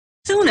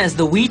soon as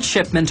the wheat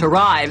shipment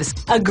arrives,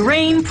 a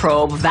grain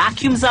probe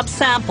vacuums up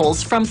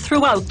samples from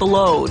throughout the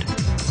load.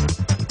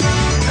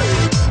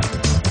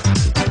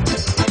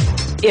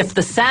 If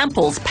the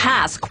samples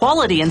pass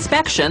quality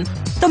inspection,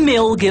 the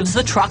mill gives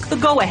the truck the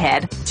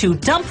go-ahead to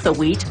dump the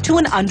wheat to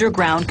an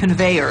underground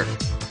conveyor.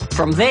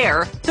 From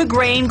there, the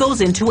grain goes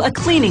into a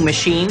cleaning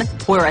machine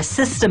where a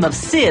system of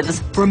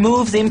sieves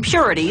removes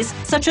impurities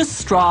such as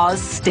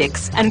straws,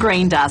 sticks, and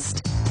grain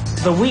dust.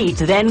 The wheat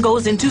then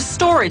goes into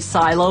storage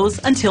silos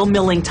until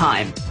milling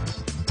time.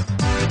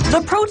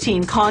 The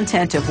protein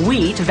content of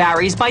wheat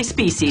varies by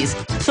species,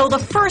 so the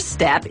first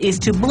step is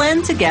to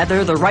blend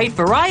together the right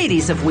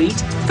varieties of wheat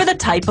for the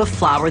type of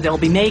flour they'll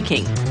be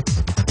making.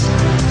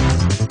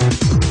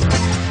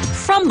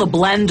 From the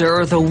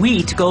blender, the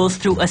wheat goes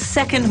through a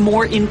second,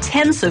 more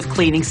intensive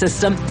cleaning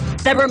system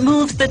that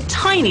removes the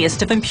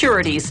tiniest of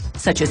impurities,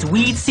 such as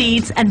weed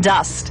seeds and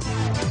dust.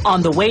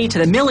 On the way to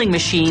the milling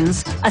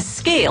machines, a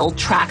scale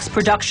tracks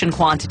production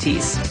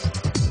quantities.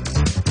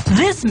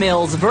 This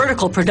mill's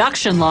vertical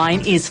production line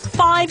is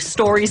 5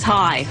 stories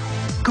high.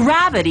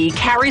 Gravity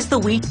carries the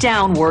wheat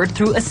downward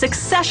through a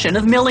succession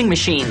of milling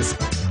machines.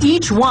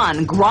 Each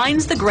one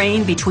grinds the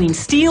grain between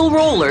steel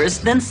rollers,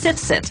 then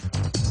sifts it.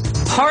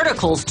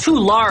 Particles too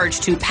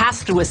large to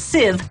pass through a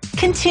sieve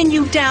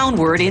continue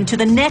downward into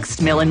the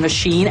next milling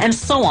machine, and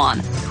so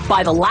on.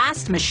 By the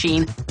last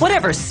machine,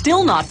 whatever's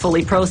still not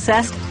fully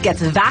processed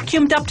gets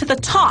vacuumed up to the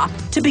top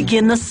to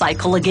begin the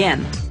cycle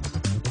again.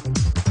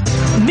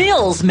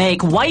 Mills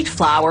make white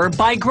flour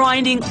by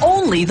grinding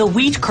only the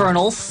wheat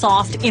kernel's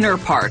soft inner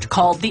part,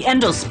 called the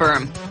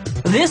endosperm.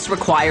 This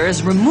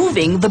requires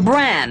removing the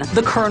bran,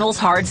 the kernel's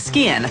hard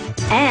skin,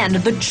 and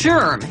the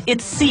germ,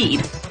 its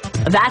seed.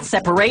 That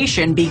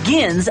separation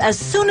begins as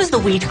soon as the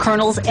wheat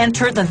kernels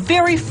enter the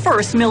very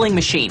first milling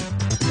machine.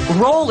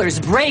 Rollers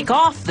break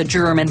off the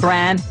germ and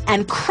bran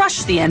and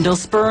crush the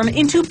endosperm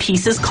into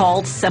pieces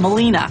called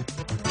semolina.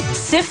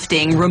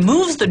 Sifting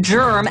removes the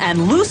germ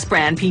and loose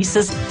bran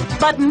pieces,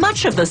 but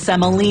much of the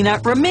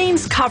semolina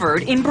remains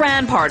covered in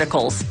bran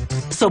particles.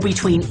 So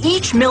between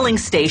each milling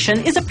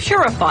station is a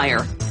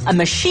purifier, a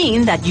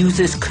machine that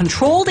uses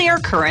controlled air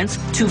currents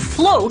to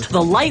float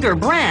the lighter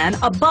bran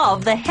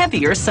above the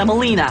heavier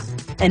semolina,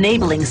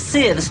 enabling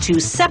sieves to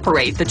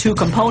separate the two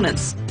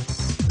components.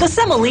 The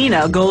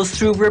semolina goes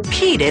through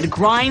repeated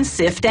grind,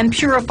 sift, and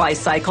purify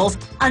cycles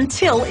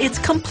until it's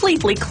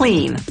completely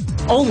clean.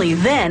 Only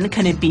then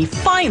can it be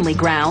finely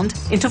ground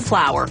into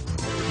flour.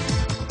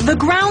 The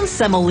ground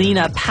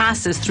semolina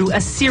passes through a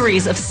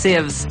series of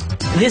sieves.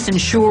 This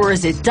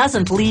ensures it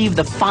doesn't leave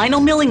the final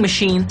milling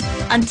machine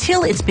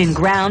until it's been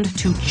ground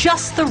to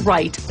just the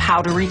right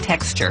powdery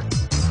texture.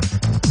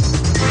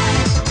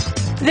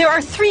 There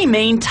are 3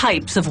 main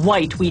types of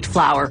white wheat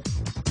flour.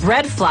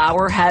 Bread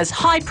flour has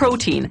high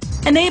protein,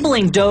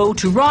 enabling dough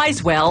to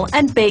rise well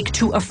and bake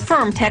to a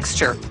firm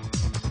texture.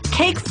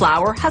 Cake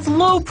flour has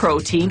low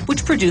protein,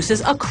 which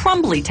produces a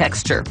crumbly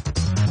texture.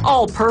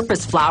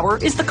 All-purpose flour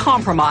is the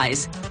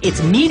compromise.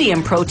 Its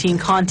medium protein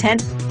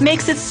content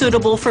makes it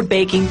suitable for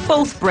baking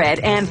both bread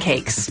and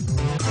cakes.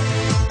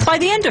 By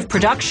the end of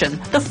production,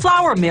 the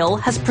flour mill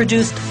has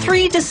produced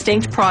 3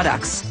 distinct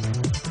products: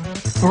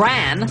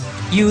 bran,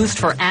 used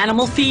for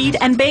animal feed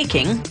and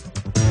baking;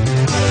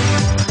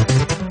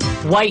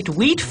 white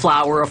wheat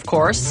flour, of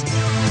course;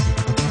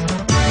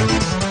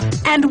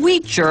 and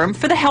wheat germ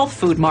for the health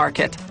food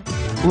market.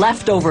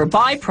 Leftover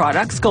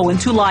byproducts go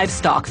into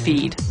livestock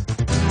feed.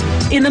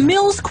 In the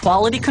mill's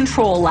quality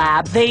control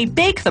lab, they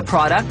bake the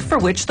product for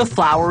which the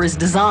flour is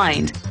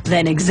designed,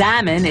 then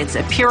examine its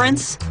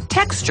appearance,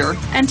 texture,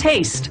 and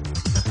taste.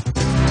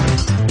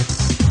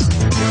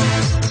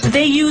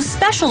 They use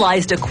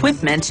specialized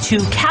equipment to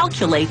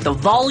calculate the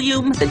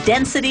volume, the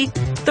density,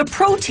 the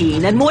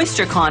protein, and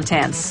moisture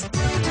contents.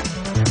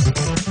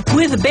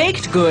 With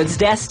baked goods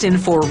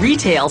destined for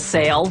retail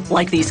sale,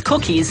 like these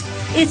cookies,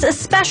 it's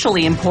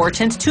especially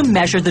important to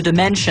measure the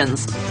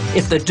dimensions.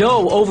 If the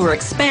dough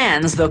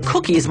overexpands, the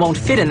cookies won't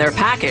fit in their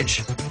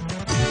package.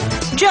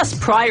 Just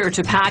prior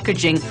to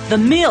packaging, the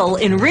mill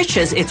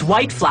enriches its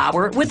white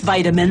flour with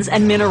vitamins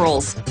and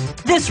minerals.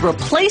 This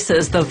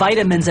replaces the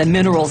vitamins and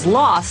minerals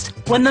lost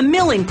when the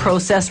milling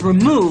process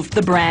removed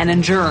the bran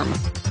and germ.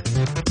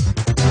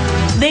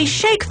 They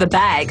shake the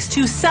bags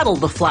to settle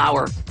the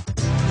flour.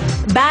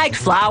 Bagged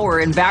flour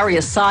in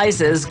various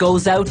sizes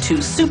goes out to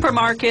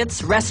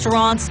supermarkets,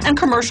 restaurants, and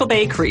commercial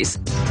bakeries,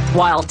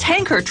 while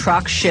tanker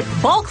trucks ship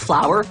bulk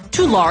flour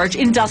to large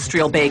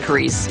industrial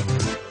bakeries.